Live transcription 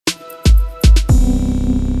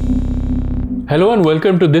Hello and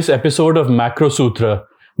welcome to this episode of MacroSutra.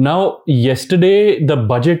 Now, yesterday the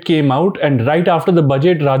budget came out, and right after the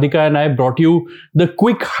budget, Radhika and I brought you the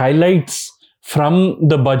quick highlights from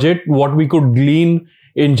the budget, what we could glean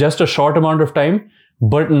in just a short amount of time.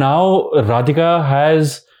 But now Radhika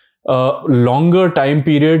has a longer time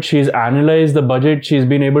period. She's analyzed the budget. She's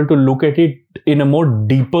been able to look at it in a more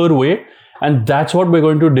deeper way. And that's what we're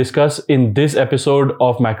going to discuss in this episode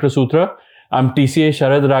of MacroSutra. I'm TCA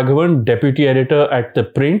Sharad Raghavan, Deputy Editor at The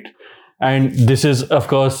Print. And this is, of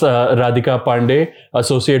course, Radhika Pandey,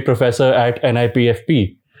 Associate Professor at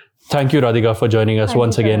NIPFP. Thank you, Radhika, for joining us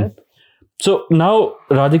once again. So now,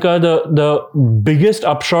 Radhika, the biggest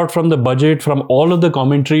upshot from the budget, from all of the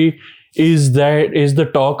commentary, is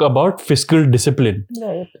the talk about fiscal discipline.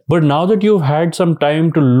 Right. But now that you've had some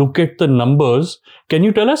time to look at the numbers, can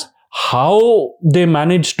you tell us how they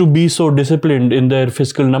managed to be so disciplined in their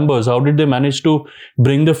fiscal numbers? How did they manage to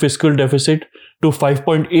bring the fiscal deficit to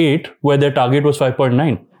 5.8 where their target was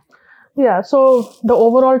 5.9? Yeah, so the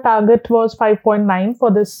overall target was 5.9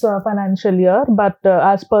 for this financial year, but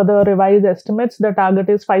as per the revised estimates, the target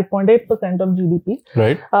is 5.8% of GDP.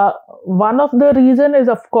 Right. One of the reason is,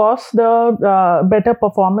 of course, the better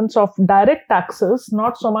performance of direct taxes,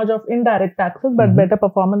 not so much of indirect taxes, but better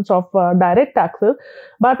performance of direct taxes.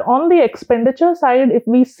 But on the expenditure side, if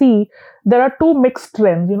we see, there are two mixed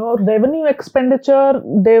trends. Revenue expenditure,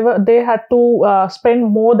 they had to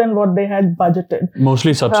spend more than what they had budgeted.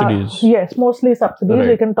 Mostly subsidies. Yes, mostly subsidies. Right.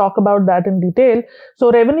 We can talk about that in detail.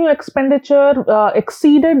 So revenue expenditure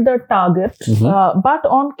exceeded the target, but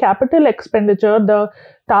on capital expenditure, the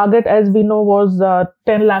target, as we know, was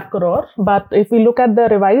 10 lakh crore. But if we look at the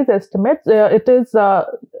revised estimates, it is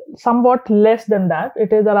somewhat less than that.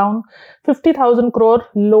 It is around 50,000 crore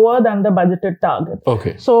lower than the budgeted target.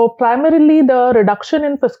 Okay. So primarily the reduction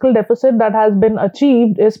in fiscal deficit that has been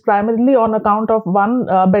achieved is primarily on account of one,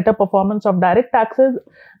 better performance of direct taxes,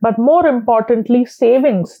 but more importantly,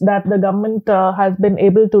 savings that the government has been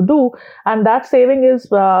able to do. And that saving is,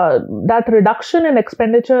 that reduction in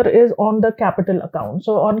expenditure is on the capital account.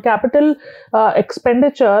 So on capital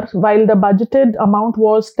expenditure, while the budgeted amount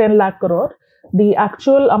was 10 lakh crore, the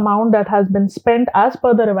actual amount that has been spent as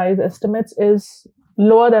per the revised estimates is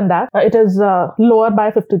lower than that. It is lower by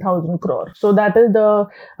 50,000 crore. So that is the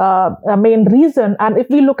main reason. And if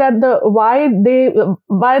we look at why there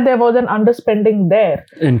was an underspending there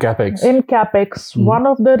In capex. One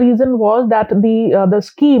of the reason was that the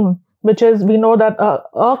scheme, which is, we know that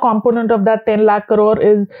a component of that 10 lakh crore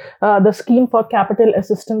is the scheme for capital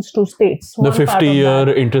assistance to states. The 50-year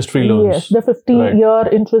interest-free loans. Yes, the 50-year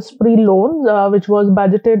interest-free loans, which was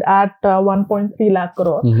budgeted at 1.3 lakh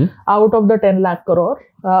crore out of the 10 lakh crore.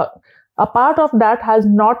 A part of that has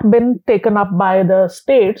not been taken up by the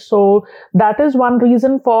state. So that is one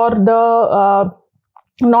reason for the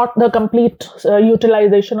not the complete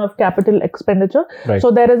utilization of capital expenditure. Right.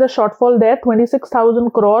 So there is a shortfall there.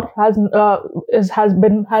 26,000 crore has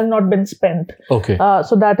not been spent. Okay.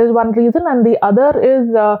 So that is one reason, and the other is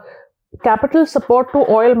capital support to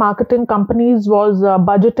oil marketing companies was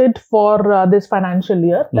budgeted for this financial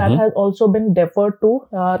year. That has also been deferred to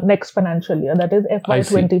next financial year, that is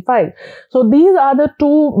FY25. So these are the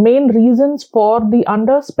two main reasons for the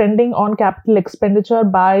underspending on capital expenditure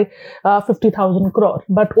by 50,000 crore.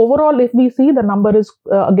 But overall, if we see, the number is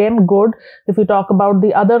again good. If we talk about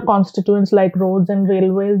the other constituents like roads and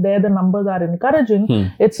railways, there the numbers are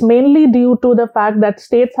encouraging. It's mainly due to the fact that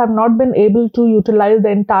states have not been able to utilize the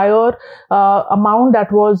entire amount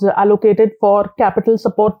that was allocated for capital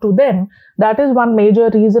support to them. That is one major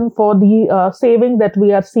reason for the saving that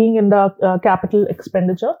we are seeing in the capital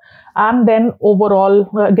expenditure, and then overall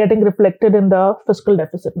getting reflected in the fiscal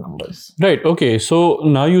deficit numbers. Right. Okay. So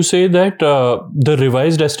now you say that the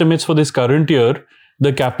revised estimates for this current year,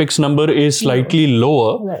 the capex number is slightly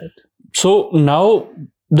lower. Right. So now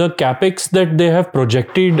the capex that they have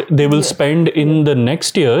projected they will spend in the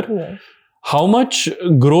next year, how much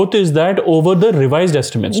growth is that over the revised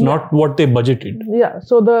estimates, not what they budgeted? Yeah,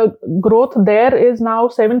 so the growth there is now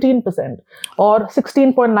 17% or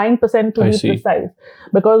 16.9% to be precise.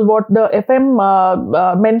 Because what the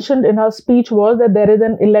FM mentioned in her speech was that there is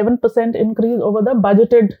an 11% increase over the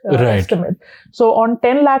budgeted estimate. So on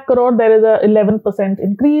 10 lakh crore, there is a 11%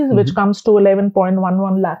 increase, which comes to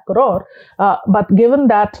 11.11 lakh crore. But given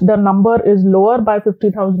that the number is lower by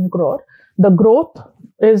 50,000 crore, the growth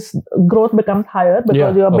becomes higher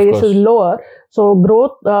because your base is lower. So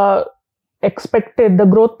growth the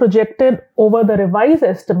growth projected over the revised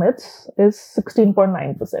estimates is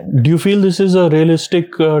 16.9%. Do you feel this is a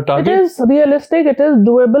realistic target? It is realistic. It is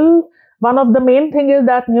doable. one of the main thing is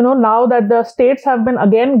that, now that the states have been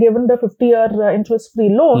again given the 50-year interest-free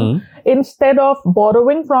loan, instead of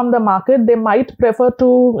borrowing from the market, they might prefer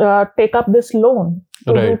to take up this loan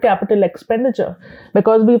to do capital expenditure,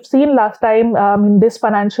 because we've seen last time in this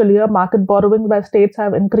financial year, market borrowings by states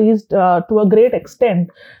have increased to a great extent,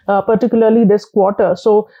 particularly this quarter.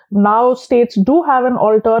 So now states do have an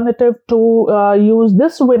alternative to use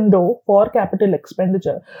this window for capital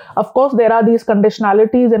expenditure. Of course, there are these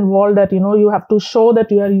conditionalities involved that, you have to show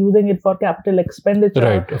that you are using it for capital expenditure.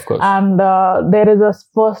 Right, of course. And there is a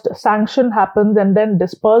first sanction happens and then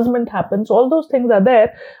disbursement happens. All those things are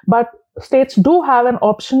there, but states do have an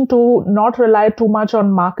option to not rely too much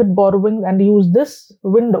on market borrowing and use this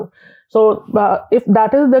window. So if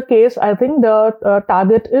that is the case, I think the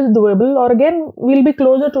target is doable, or again, we'll be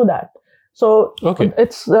closer to that. So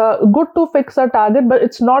it's good to fix a target, but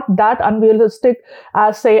it's not that unrealistic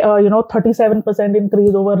as, say, 37%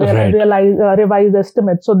 increase over revised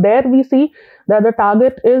estimates. So there we see that the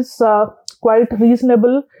target is quite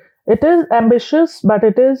reasonable. It is ambitious, but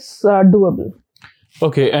it is doable.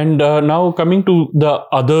 Okay, and now coming to the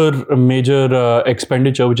other major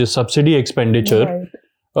expenditure, which is subsidy expenditure,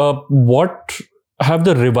 what have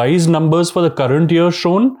the revised numbers for the current year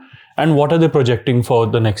shown, and what are they projecting for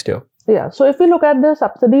the next year? Yeah, so if we look at the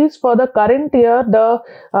subsidies for the current year, the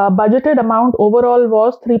budgeted amount overall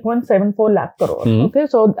was 3.74 lakh crore. Okay,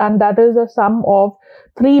 so and that is a sum of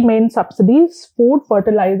three main subsidies: food,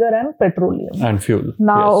 fertilizer, and petroleum and fuel.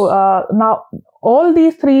 Now, now all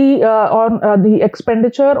these three on the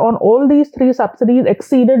expenditure on all these three subsidies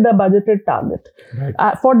exceeded the budgeted target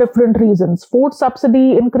for different reasons. Food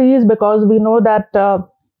subsidy increased because we know that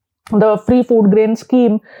the free food grain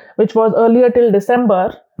scheme, which was earlier till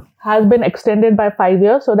December, has been extended by 5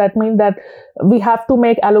 years. So that means that we have to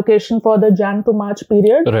make allocation for the Jan to March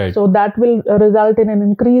period. So that will result in an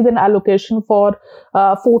increase in allocation for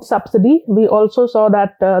food subsidy. We also saw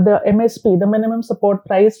that the MSP, the minimum support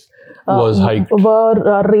price, was hiked.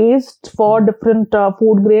 Were raised for different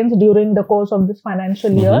food grains during the course of this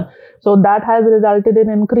financial year. So that has resulted in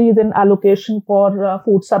increase in allocation for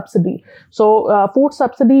food subsidy. So food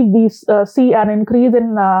subsidy, we see an increase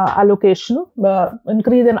in allocation,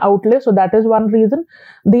 increase in outlay. So that is one reason.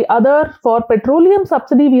 The other, for petroleum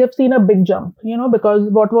subsidy, we have seen a big jump, because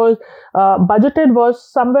what was budgeted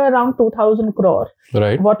was somewhere around 2,000 crore.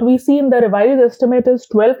 What we see in the revised estimate is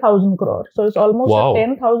 12,000 crore. So it's almost a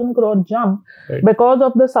 10,000 crore jump because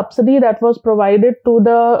of the subsidy that was provided to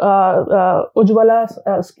the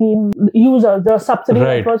Ujjwala scheme users, the subsidy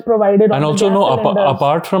that was provided. And also,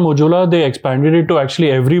 apart from Ujjwala, they expanded it to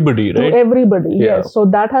actually everybody, right? To everybody, yes. So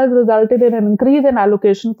that has resulted in an increase in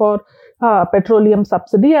allocation for petroleum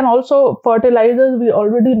subsidy, and also fertilizers. We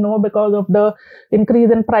already know because of the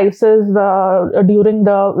increase in prices during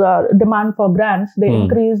the demand for grants, they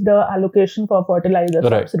increased the allocation for fertilizer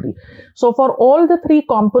subsidy. So for all the three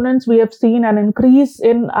components, we have seen an increase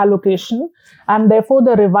in allocation, and therefore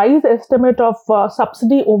the revised estimate of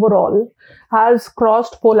subsidy overall has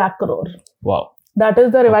crossed 4 lakh crore. Wow. That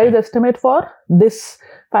is the revised estimate for this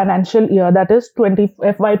financial year, that is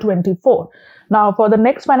FY24. Now, for the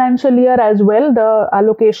next financial year as well, the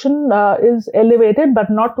allocation is elevated, but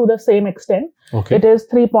not to the same extent. It is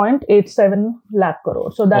 3.87 lakh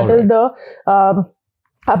crore. So that is the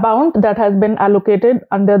amount that has been allocated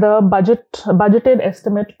under the budgeted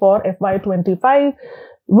estimate for FY25.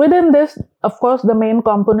 Within this, of course, the main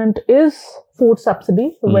component is food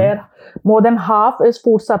subsidy, where more than half is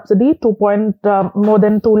food subsidy. More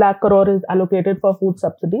than 2 lakh crore is allocated for food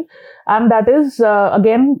subsidy. And that is,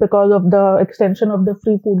 again, because of the extension of the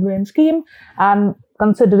free food grain scheme, and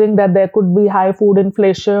considering that there could be high food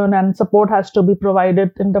inflation and support has to be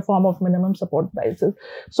provided in the form of minimum support prices.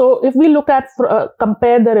 So if we look at,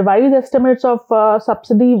 compare the revised estimates of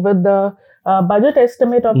subsidy with the budget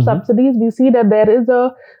estimate of subsidies, we see that there is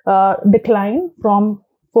a decline from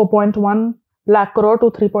 4.1 lakh crore to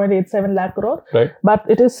 3.87 lakh crore. But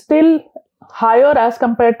it is still higher as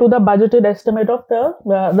compared to the budgeted estimate of the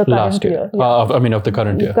current year. Of the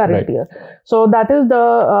current year. Current year. So that is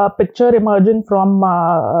the picture emerging from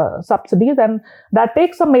subsidies, and that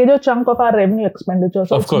takes a major chunk of our revenue expenditure.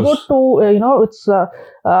 So it's good to, it's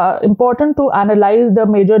important to analyze the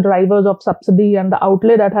major drivers of subsidy and the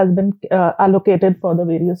outlay that has been allocated for the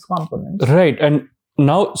various components. Right. And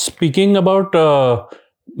now speaking about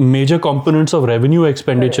major components of revenue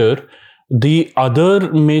expenditure, the other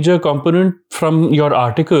major component from your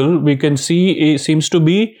article we can see seems to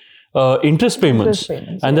be interest payments,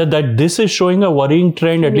 and that this is showing a worrying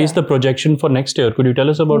trend, at least the projection for next year. Could you tell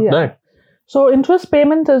us about that? So interest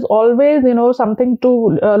payments is always, something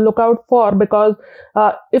to look out for, because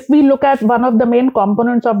if we look at one of the main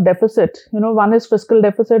components of deficit, one is fiscal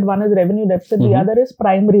deficit, one is revenue deficit, the other is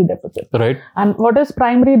primary deficit. Right. And what is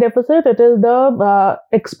primary deficit? It is the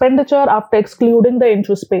expenditure after excluding the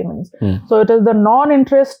interest payments. So it is the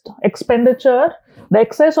non-interest expenditure, the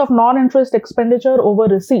excess of non-interest expenditure over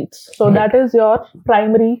receipts. So that is your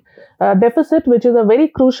primary deficit, which is a very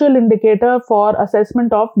crucial indicator for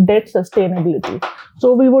assessment of debt sustainability.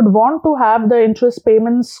 So we would want to have the interest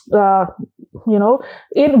payments,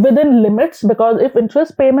 within limits, because if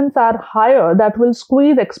interest payments are higher, that will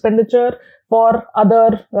squeeze expenditure for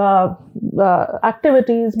other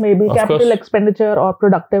activities, maybe capital expenditure or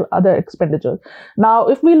productive other expenditures. Now,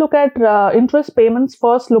 if we look at interest payments,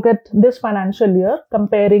 first look at this financial year,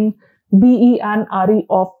 comparing BE and RE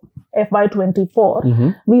of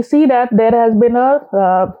FY24, we see that there has been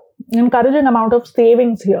a encouraging amount of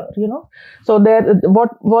savings here, So there, what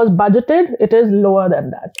was budgeted, it is lower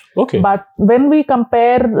than that. Okay. But when we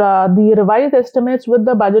compare the revised estimates with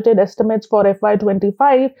the budgeted estimates for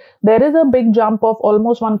FY25, there is a big jump of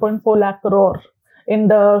almost 1.4 lakh crore in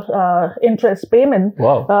the interest payment,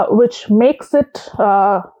 which makes it,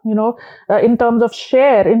 in terms of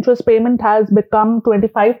share, interest payment has become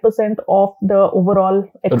 25% of the overall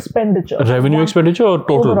expenditure. Revenue expenditure or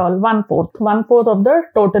total? Overall, one-fourth of the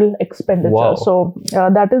total expenditure. Wow. So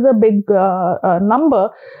that is a big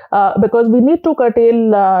number, because we need to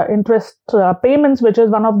curtail interest payments, which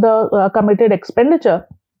is one of the committed expenditure.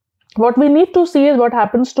 What we need to see is what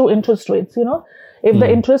happens to interest rates, If the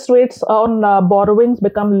interest rates on borrowings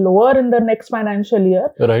become lower in the next financial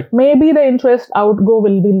year, maybe the interest outgo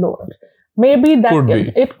will be lower. Maybe that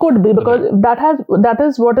it could be, because that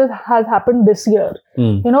is what has happened this year.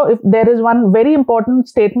 If there is one very important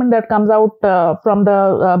statement that comes out from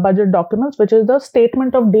the budget documents, which is the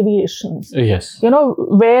statement of deviations. Yes.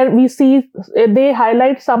 Where we see they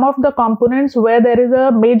highlight some of the components where there is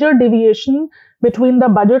a major deviation between the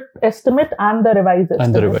budget estimate and the revised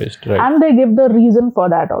estimate. And they give the reason for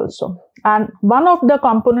that also. And one of the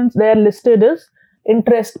components there listed is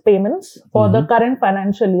interest payments for the current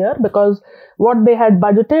financial year, because what they had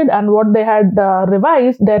budgeted and what they had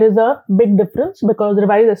revised, there is a big difference, because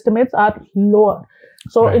revised estimates are lower.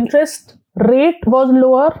 So interest rate was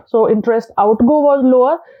lower, so interest outgo was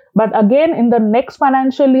lower. But again, in the next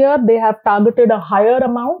financial year, they have targeted a higher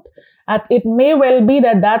amount. And it may well be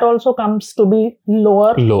that also comes to be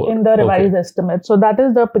lower. In the revised estimate. So that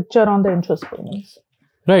is the picture on the interest payments.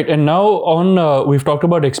 Right. And now on, we've talked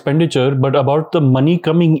about expenditure, but about the money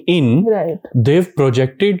coming in, they've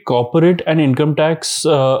projected corporate and income tax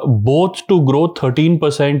both to grow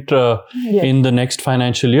 13% in the next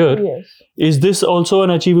financial year. Yes. Is this also an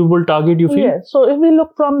achievable target, you feel? Yes. So if we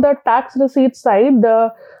look from the tax receipt side,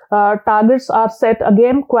 the targets are set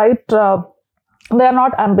again quite... they are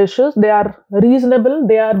not ambitious, they are reasonable,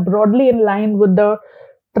 they are broadly in line with the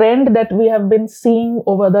trend that we have been seeing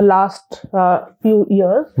over the last few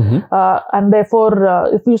years. And therefore,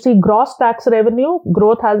 if you see gross tax revenue,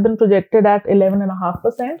 growth has been projected at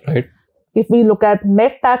 11.5%. Right. If we look at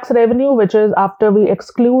net tax revenue, which is after we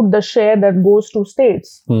exclude the share that goes to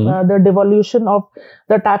states, the devolution of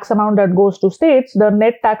the tax amount that goes to states, the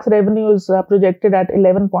net tax revenue is projected at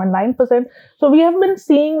 11.9%. So we have been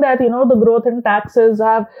seeing that, the growth in taxes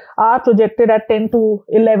are projected at 10 to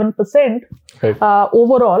 11%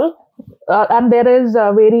 overall. And there is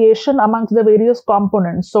variation amongst the various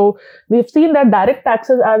components. So we've seen that direct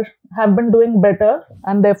taxes have been doing better,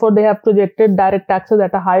 and therefore they have projected direct taxes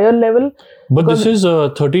at a higher level. But this is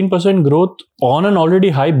a 13% growth on an already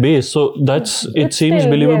high base. So it seems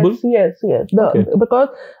believable. Yes. Because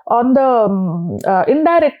on the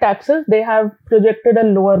indirect taxes, they have projected a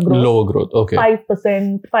lower growth.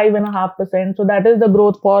 5%, 5.5%. So that is the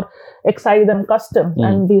growth for excise and custom.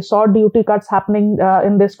 And we saw duty cuts happening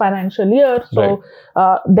in this financial year. So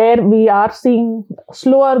there we are seeing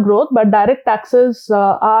slower growth, but direct taxes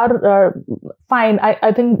are fine.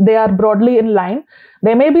 I think they are broadly in line.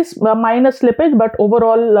 There may be a minor slippage, but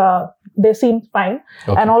overall they seem fine.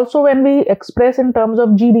 And also when we express in terms of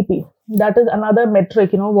GDP, that is another metric,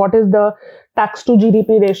 what is the tax to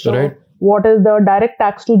GDP ratio? What is the direct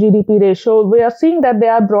tax to GDP ratio? We are seeing that they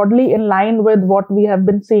are broadly in line with what we have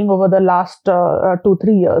been seeing over the last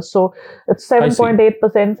 2-3 years. So it's 7.8%,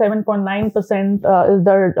 7.9% is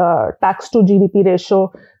the tax to GDP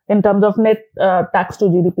ratio in terms of net tax to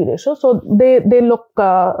GDP ratio. So they look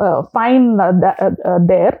fine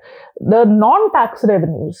there. The non-tax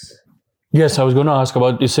revenues, Yes, I was going to ask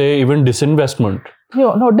about, you say, even disinvestment.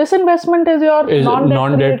 No, disinvestment is your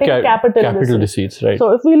non-debt capital receipts, right?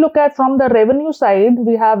 So if we look at from the revenue side,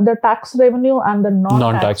 we have the tax revenue and the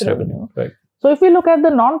non-tax revenue. Right. So if we look at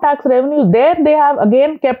the non-tax revenue, there they have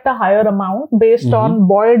again kept a higher amount based on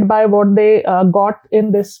buoyed by what they got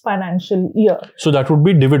in this financial year. So that would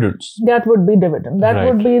be dividends. That would be dividend. That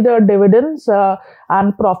would be the dividends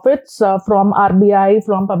and profits from RBI,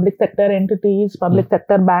 from public sector entities, public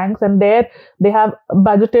sector banks, and there they have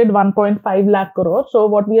budgeted 1.5 lakh crore. So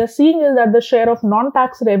what we are seeing is that the share of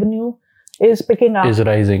non-tax revenue is picking up. Is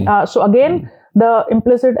rising. So again, the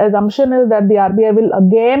implicit assumption is that the RBI will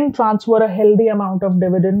again transfer a healthy amount of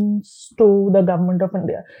dividends to the government of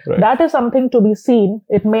India. Right. That is something to be seen.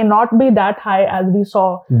 It may not be that high as we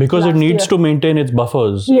saw. Because it needs to maintain its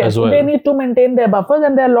buffers as well. They need to maintain their buffers,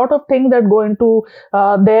 and there are a lot of things that go into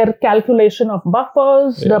their calculation of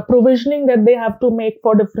buffers, the provisioning that they have to make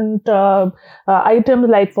for different items,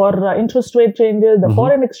 like for interest rate changes, the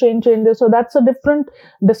foreign exchange changes. So that's a different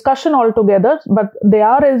discussion altogether. But they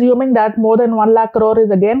are assuming that more than 1 lakh crore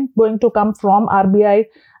is again going to come from RBI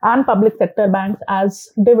and public sector banks as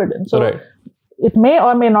dividends. So it may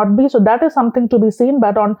or may not be. So that is something to be seen.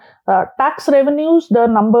 But on tax revenues, the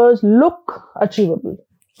numbers look achievable.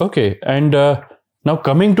 Okay. And now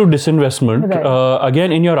coming to disinvestment,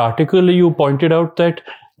 again, in your article, you pointed out that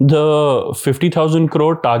the 50,000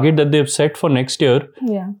 crore target that they've set for next year,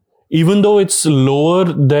 even though it's lower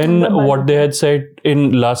than what they had said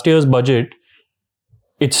in last year's budget,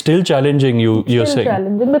 it's still challenging, you're saying.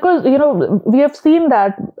 Challenging because, we have seen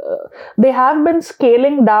that they have been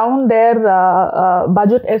scaling down their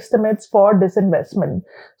budget estimates for disinvestment.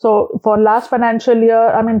 So for last financial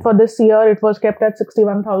year, for this year, it was kept at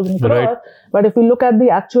 61,000 crore. Right. But if you look at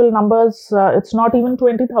the actual numbers, it's not even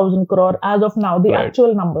 20,000 crore as of now, the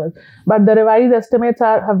actual numbers. But the revised estimates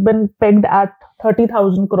have been pegged at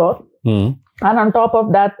 30,000 crore. And on top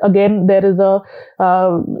of that, again, there is a,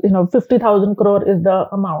 50,000 crore is the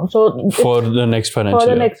amount. So for the next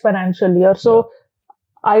financial year. So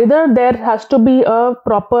either there has to be a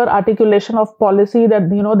proper articulation of policy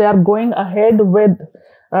that, they are going ahead with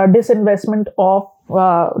disinvestment of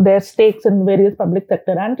their stakes in various public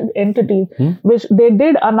sector entities, which they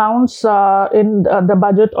did announce in the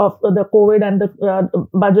budget of the COVID and the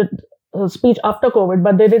budget speech after COVID,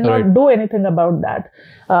 but they did not do anything about that.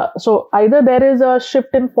 So either there is a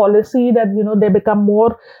shift in policy that, they become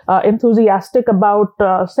more enthusiastic about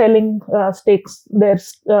selling their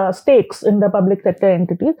stakes in the public sector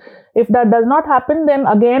entities. If that does not happen, then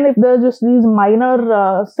again, if there's just these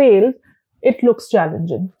minor sales, it looks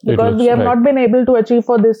challenging because we have not been able to achieve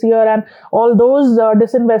for this year, and all those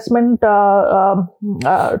disinvestment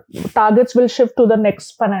targets will shift to the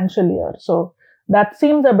next financial year. So that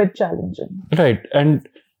seems a bit challenging. Right. And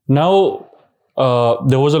now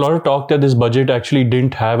there was a lot of talk that this budget actually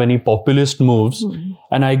didn't have any populist moves.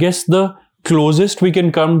 And I guess the closest we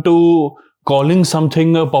can come to calling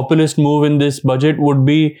something a populist move in this budget would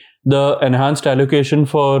be the enhanced allocation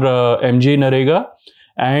for MG Narega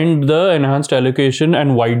and the enhanced allocation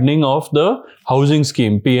and widening of the housing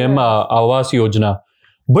scheme, PM Awas Yojana.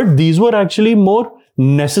 But these were actually more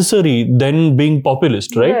necessary than being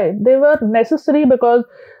populist, right? Right. They were necessary because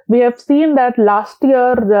we have seen that last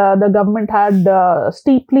year the government had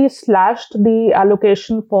steeply slashed the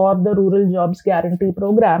allocation for the Rural Jobs Guarantee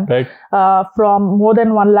Program from more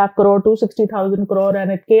than 1 lakh crore to 60,000 crore,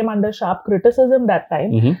 and it came under sharp criticism that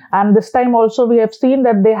time. And this time also we have seen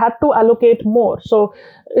that they had to allocate more. So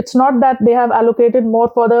it's not that they have allocated more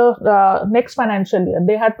for the next financial year.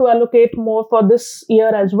 They had to allocate more for this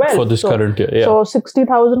year as well. For this current year, So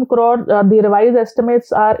 60,000 crore, the revised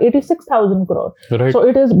estimates are 86,000 crore. Right. So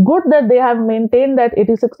it is good that they have maintained that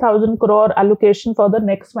 86,000 crore allocation for the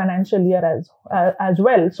next financial year as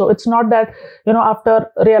well. So it's not that, after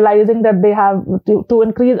realizing that they have to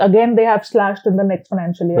increase, again, they have slashed in the next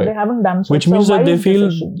financial year. They haven't done so. Which means that they feel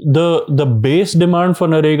the base demand for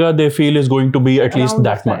Narega, they feel is going to be at least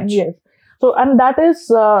that much. Yes. So, and that is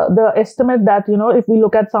the estimate that, if we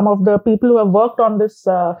look at some of the people who have worked on this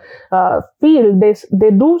field,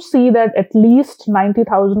 they do see that at least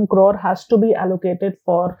 90,000 crore has to be allocated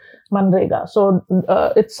for Manrega. So,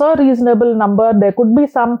 it's a reasonable number. There could be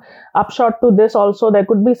some upshot to this also. There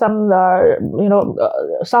could be some,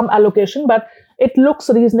 some allocation, but it looks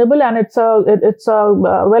reasonable, and it's a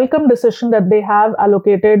welcome decision that they have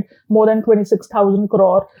allocated more than 26,000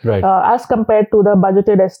 crore as compared to the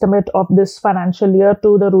budgeted estimate of this financial year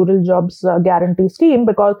to the Rural Jobs Guarantee Scheme.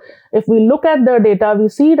 Because if we look at the data, we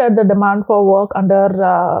see that the demand for work under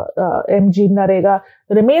MG Narega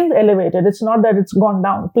remains elevated. It's not that it's gone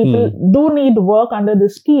down. People do need work under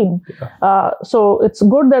this scheme. So it's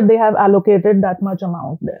good that they have allocated that much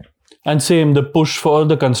amount there. And same, the push for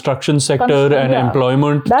the construction sector and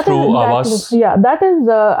employment through Awas. Yeah, that is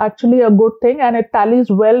actually a good thing, and it tallies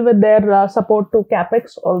well with their support to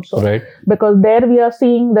CapEx also. Right. Because there we are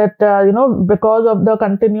seeing that, because of the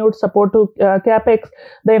continued support to CapEx,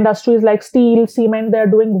 the industries like steel, cement, they're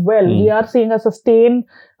doing well. We are seeing a sustained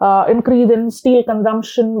increase in steel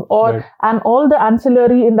consumption and all the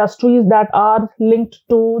ancillary industries that are linked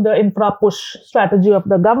to the infra push strategy of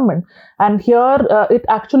the government. And here it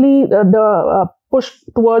actually, the push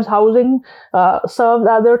towards housing serves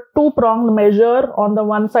as a two-pronged measure. On the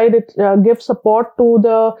one side, it gives support to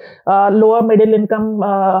the lower middle income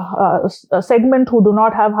segment who do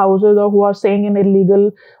not have houses or who are staying in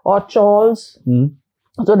illegal or chawls.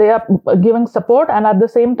 So they are giving support, and at the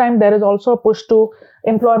same time, there is also a push to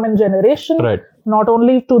employment generation, not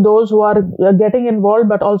only to those who are getting involved,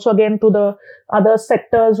 but also again to the other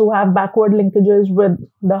sectors who have backward linkages with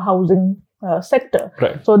the housing sector.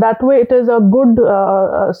 So that way, it is a good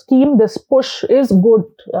scheme. This push is good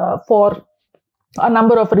for a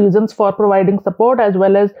number of reasons, for providing support as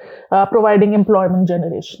well as providing employment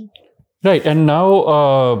generation. Right. And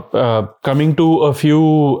now coming to a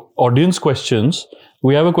few audience questions,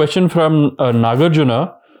 we have a question from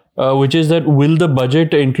Nagarjuna, which is that will the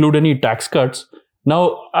budget include any tax cuts?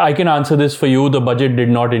 Now, I can answer this for you. The budget did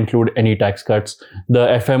not include any tax cuts. The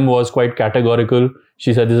FM was quite categorical.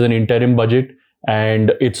 She said this is an interim budget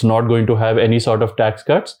and it's not going to have any sort of tax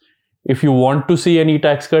cuts. If you want to see any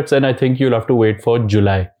tax cuts, then I think you'll have to wait for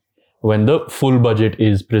July when the full budget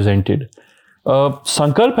is presented.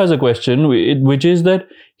 Sankalp has a question, which is that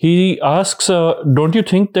he asks, don't you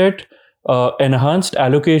think that enhanced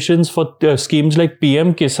allocations for schemes like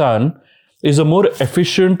PM Kisan is a more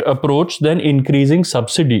efficient approach than increasing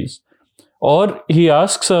subsidies? Or he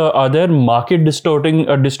asks, are there market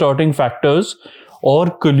distorting factors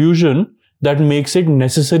or collusion that makes it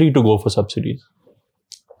necessary to go for subsidies?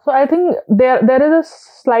 So I think there is a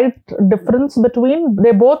slight difference between,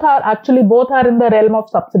 both are in the realm of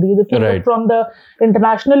subsidies. If you look from the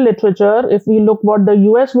international literature, if we look what the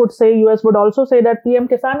US would say, US would also say that PM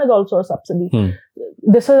Kisan is also a subsidy.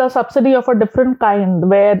 This is a subsidy of a different kind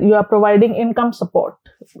where you are providing income support.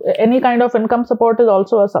 Any kind of income support is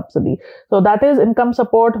also a subsidy. So that is income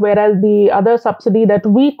support, whereas the other subsidy that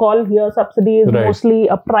we call here subsidy is mostly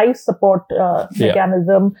a price support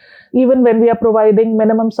mechanism. Even when we are providing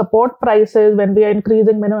minimum support prices, when we are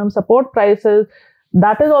increasing minimum support prices,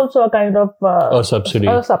 that is also a kind of a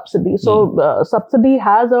subsidy. So subsidy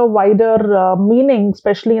has a wider meaning,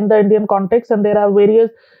 especially in the Indian context, and there are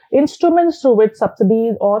various instruments through which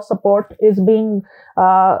subsidies or support is being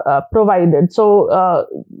provided. So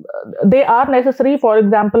they are necessary. For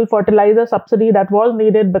example, fertilizer subsidy that was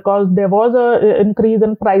needed because there was an increase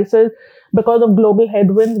in prices because of global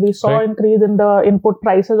headwinds. We saw increase in the input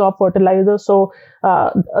prices of fertilizer. So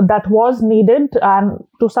that was needed. And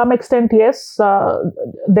to some extent, yes,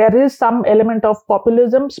 there is some element of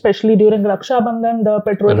populism, especially during Raksha Bandhan. The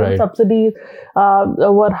petroleum subsidies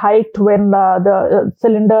were hiked when the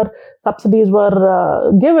cylinder subsidies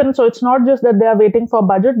were given. So it's not just that they are waiting for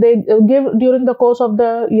budget. They give during the course of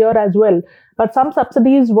the year as well. But some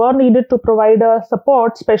subsidies were needed to provide a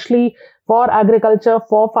support, especially for agriculture,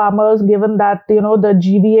 for farmers, given that, the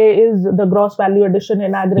GVA is the gross value addition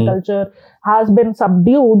in agriculture has been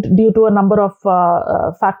subdued due to a number of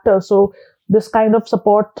factors. So this kind of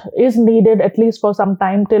support is needed at least for some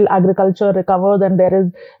time till agriculture recovers and there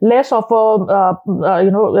is less of a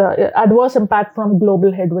adverse impact from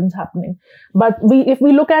global headwinds happening. But if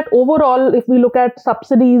we look at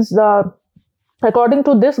subsidies, according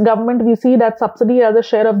to this government, we see that subsidy as a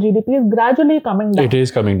share of GDP is gradually coming down. It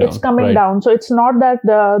is coming down. It's coming down. So it's not that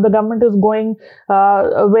the government is going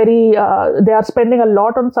they are spending a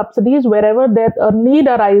lot on subsidies. Wherever that a need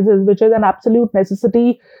arises, which is an absolute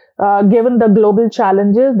necessity, given the global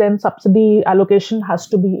challenges, then subsidy allocation has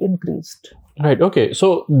to be increased. Right. Okay.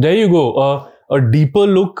 So there you go. A deeper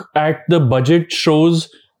look at the budget shows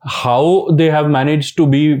how they have managed to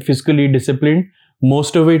be fiscally disciplined.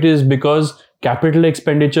 Most of it is because capital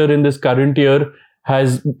expenditure in this current year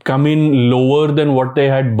has come in lower than what they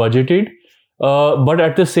had budgeted. But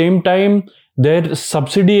at the same time, their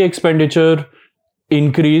subsidy expenditure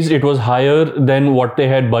increased. It was higher than what they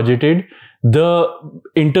had budgeted. The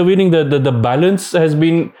balance has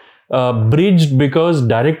been bridged because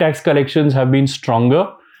direct tax collections have been stronger.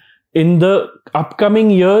 In the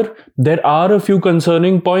upcoming year, there are a few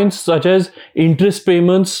concerning points, such as interest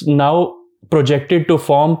payments now projected to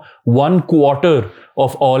form 1/4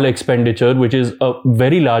 of all expenditure, which is a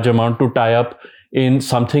very large amount to tie up in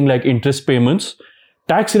something like interest payments.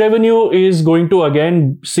 Tax revenue is going to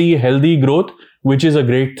again see healthy growth, which is a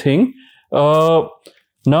great thing.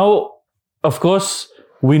 Now, of course,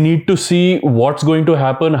 we need to see what's going to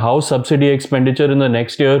happen, how subsidy expenditure in the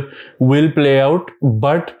next year will play out.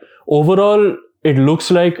 But overall, it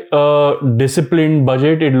looks like a disciplined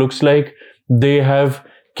budget. It looks like they have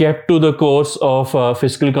kept to the course of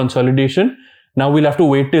fiscal consolidation. Now we'll have to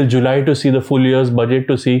wait till July to see the full year's budget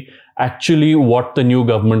to see actually what the new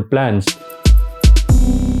government plans.